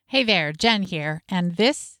Hey there, Jen here, and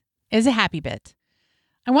this is a happy bit.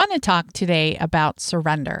 I want to talk today about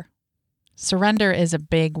surrender. Surrender is a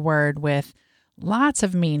big word with lots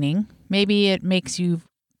of meaning. Maybe it makes you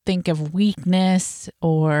think of weakness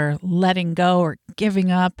or letting go or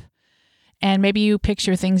giving up. And maybe you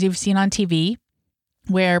picture things you've seen on TV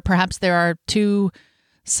where perhaps there are two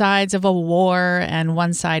sides of a war and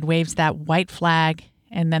one side waves that white flag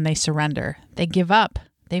and then they surrender. They give up.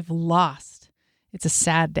 They've lost. It's a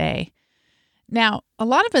sad day. Now, a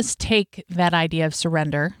lot of us take that idea of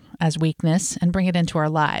surrender as weakness and bring it into our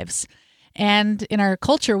lives. And in our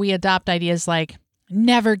culture, we adopt ideas like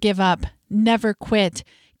never give up, never quit,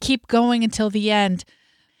 keep going until the end.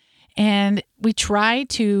 And we try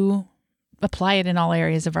to apply it in all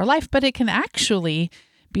areas of our life, but it can actually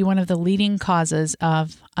be one of the leading causes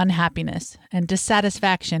of unhappiness and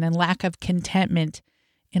dissatisfaction and lack of contentment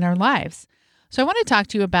in our lives. So I want to talk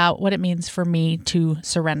to you about what it means for me to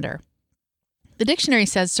surrender. The dictionary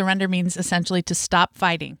says surrender means essentially to stop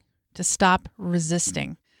fighting, to stop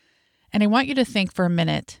resisting. And I want you to think for a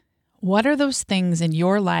minute, what are those things in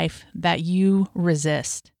your life that you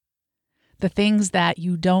resist? The things that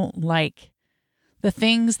you don't like, the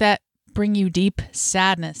things that bring you deep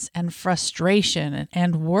sadness and frustration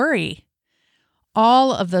and worry.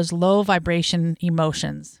 All of those low vibration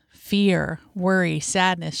emotions, fear, worry,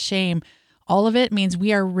 sadness, shame, all of it means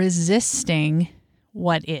we are resisting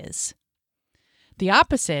what is. The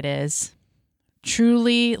opposite is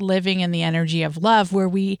truly living in the energy of love, where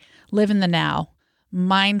we live in the now,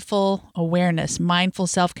 mindful awareness, mindful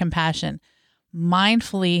self-compassion,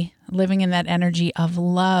 mindfully living in that energy of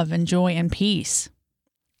love and joy and peace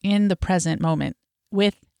in the present moment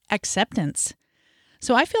with acceptance.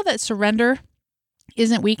 So I feel that surrender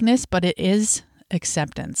isn't weakness, but it is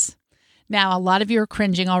acceptance. Now, a lot of you are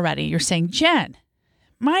cringing already. You're saying, Jen,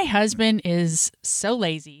 my husband is so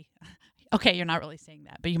lazy. Okay, you're not really saying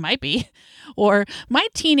that, but you might be. Or my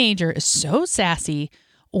teenager is so sassy,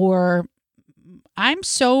 or I'm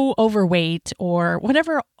so overweight, or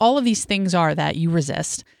whatever all of these things are that you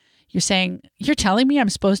resist. You're saying, you're telling me I'm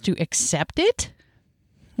supposed to accept it?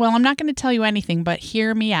 Well, I'm not going to tell you anything, but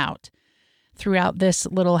hear me out throughout this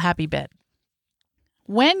little happy bit.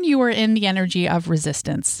 When you are in the energy of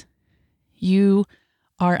resistance, you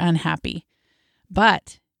are unhappy.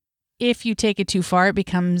 But if you take it too far, it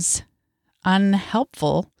becomes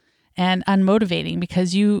unhelpful and unmotivating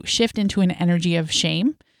because you shift into an energy of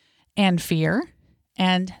shame and fear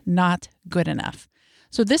and not good enough.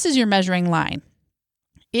 So this is your measuring line.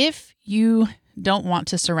 If you don't want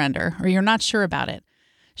to surrender or you're not sure about it,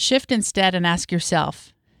 shift instead and ask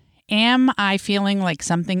yourself, am I feeling like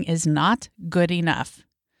something is not good enough?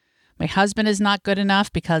 My husband is not good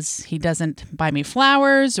enough because he doesn't buy me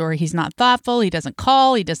flowers, or he's not thoughtful, he doesn't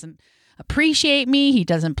call, he doesn't appreciate me, he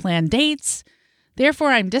doesn't plan dates. Therefore,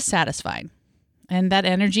 I'm dissatisfied. And that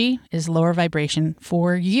energy is lower vibration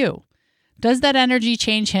for you. Does that energy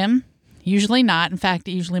change him? Usually not. In fact,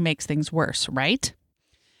 it usually makes things worse, right?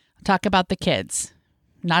 Talk about the kids.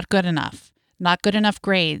 Not good enough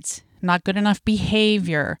grades, not good enough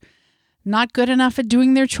behavior, not good enough at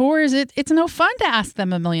doing their chores. It's no fun to ask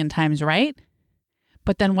them a million times, right?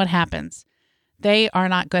 But then what happens? They are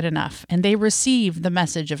not good enough, and they receive the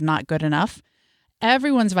message of not good enough.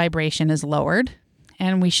 Everyone's vibration is lowered,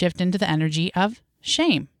 and we shift into the energy of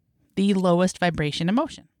shame, the lowest vibration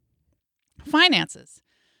emotion. Finances.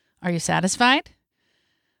 Are you satisfied?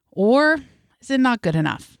 Or is it not good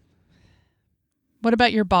enough? What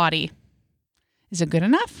about your body? Is it good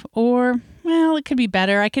enough? Or, well, it could be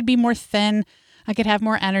better. I could be more thin. I could have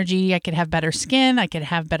more energy. I could have better skin. I could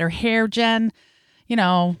have better hair, Jen.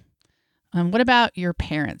 What about your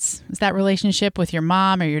parents? Is that relationship with your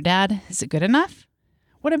mom or your dad, is it good enough?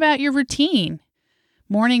 What about your routine?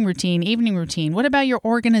 Morning routine, evening routine. What about your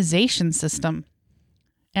organization system?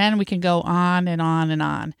 And we can go on and on and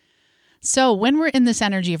on. So when we're in this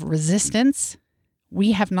energy of resistance,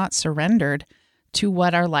 we have not surrendered to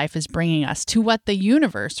what our life is bringing us, to what the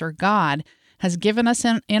universe or God has given us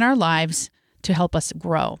in our lives to help us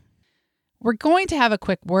grow. We're going to have a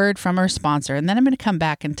quick word from our sponsor, and then I'm going to come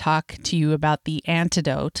back and talk to you about the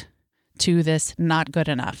antidote to this not good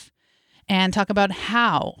enough and talk about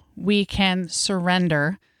how we can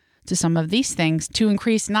surrender to some of these things to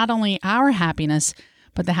increase not only our happiness,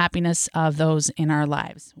 but the happiness of those in our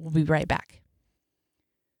lives. We'll be right back.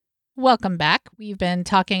 Welcome back. We've been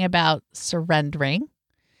talking about surrendering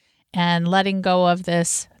and letting go of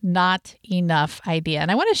this not enough idea. And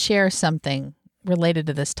I want to share something related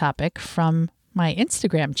to this topic from my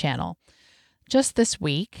Instagram channel. Just this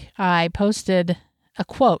week, I posted a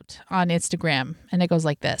quote on Instagram, and it goes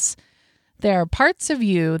like this: There are parts of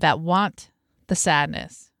you that want the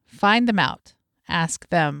sadness. Find them out. Ask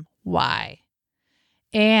them why.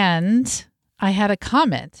 And I had a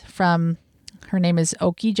comment from, her name is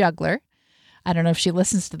Okie Juggler. I don't know if she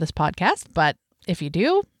listens to this podcast, but if you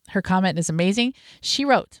do, her comment is amazing. She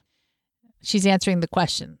wrote, she's answering the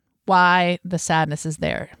question, why the sadness is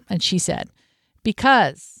there. And she said,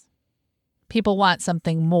 because people want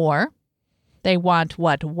something more. They want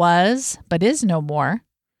what was, but is no more.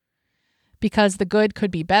 Because the good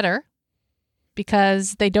could be better.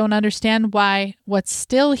 Because they don't understand why what's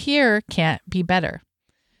still here can't be better.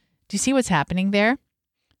 Do you see what's happening there?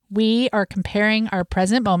 We are comparing our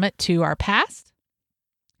present moment to our past,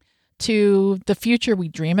 to the future we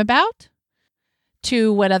dream about,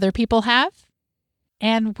 to what other people have.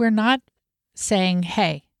 And we're not saying,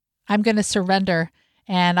 hey, I'm going to surrender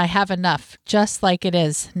and I have enough, just like it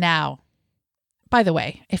is now. By the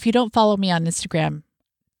way, if you don't follow me on Instagram,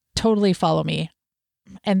 totally follow me.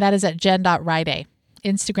 And that is at jen.ride,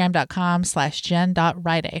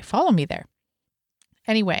 instagram.com/jen.ride. Follow me there.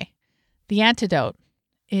 Anyway, the antidote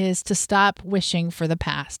is to stop wishing for the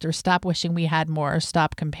past, or stop wishing we had more, or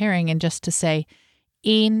stop comparing, and just to say,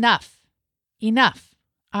 enough, enough.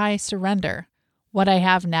 I surrender. What I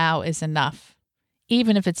have now is enough.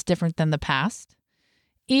 Even if it's different than the past,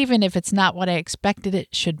 even if it's not what I expected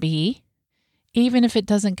it should be, even if it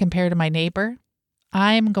doesn't compare to my neighbor,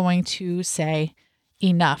 I'm going to say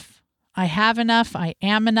enough. I have enough. I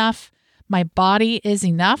am enough. My body is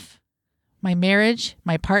enough. My marriage,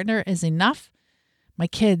 my partner is enough. My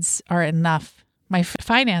kids are enough. My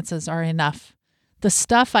finances are enough. The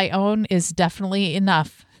stuff I own is definitely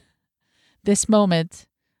enough. This moment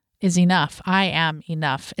is enough. I am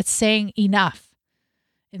enough. It's saying enough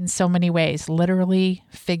in so many ways, literally,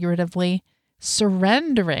 figuratively,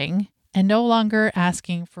 surrendering and no longer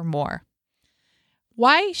asking for more.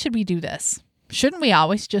 Why should we do this? Shouldn't we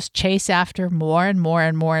always just chase after more and more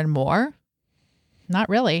and more and more? Not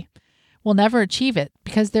really. We'll never achieve it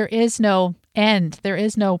because there is no end. There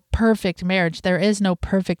is no perfect marriage. There is no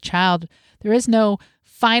perfect child. There is no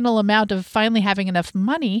final amount of finally having enough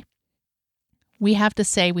money. We have to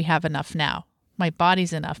say we have enough now. My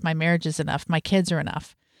body's enough. My marriage is enough. My kids are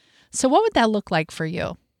enough. So what would that look like for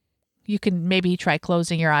you? You can maybe try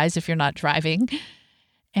closing your eyes if you're not driving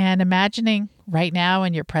and imagining right now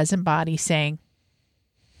in your present body saying,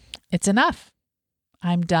 it's enough.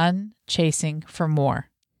 I'm done chasing for more.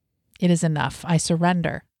 It is enough. I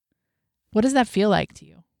surrender. What does that feel like to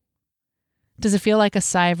you? Does it feel like a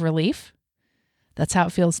sigh of relief? That's how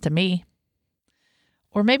it feels to me.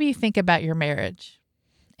 Or maybe you think about your marriage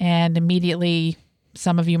and immediately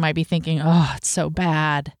some of you might be thinking, oh, it's so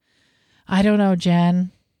bad. I don't know,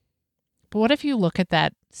 Jen. But what if you look at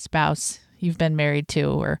that spouse you've been married to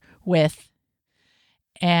or with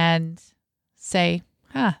and say,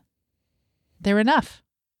 they're enough.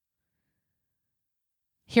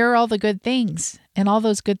 Here are all the good things, and all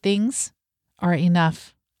those good things are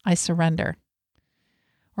enough. I surrender.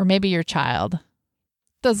 Or maybe your child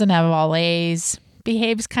doesn't have all A's,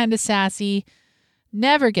 behaves kind of sassy,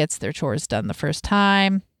 never gets their chores done the first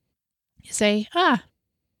time. You say,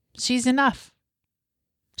 she's enough.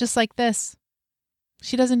 Just like this.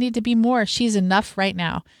 She doesn't need to be more. She's enough right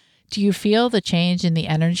now. Do you feel the change in the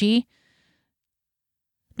energy?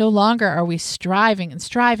 No longer are we striving and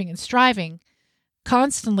striving and striving,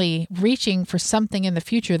 constantly reaching for something in the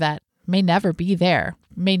future that may never be there,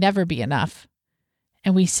 may never be enough.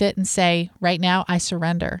 And we sit and say, right now, I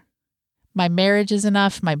surrender. My marriage is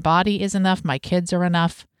enough. My body is enough. My kids are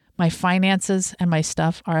enough. My finances and my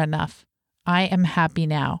stuff are enough. I am happy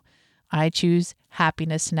now. I choose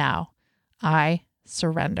happiness now. I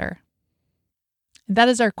surrender. And that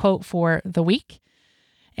is our quote for the week.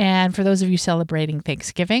 And for those of you celebrating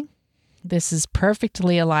Thanksgiving, this is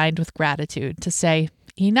perfectly aligned with gratitude to say,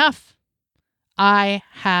 enough. I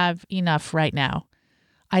have enough right now.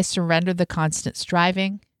 I surrender the constant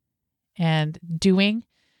striving and doing,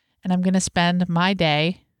 and I'm going to spend my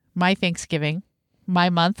day, my Thanksgiving, my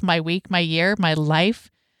month, my week, my year, my life,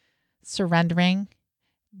 surrendering,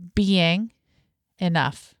 being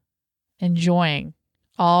enough, enjoying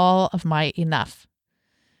all of my enough.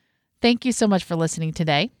 Thank you so much for listening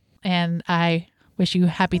today, and I wish you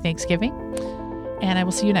happy Thanksgiving, and I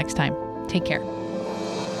will see you next time. Take care.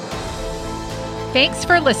 Thanks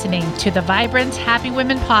for listening to the Vibrant Happy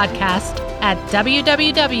Women podcast at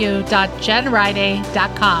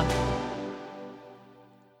www.jenride.com.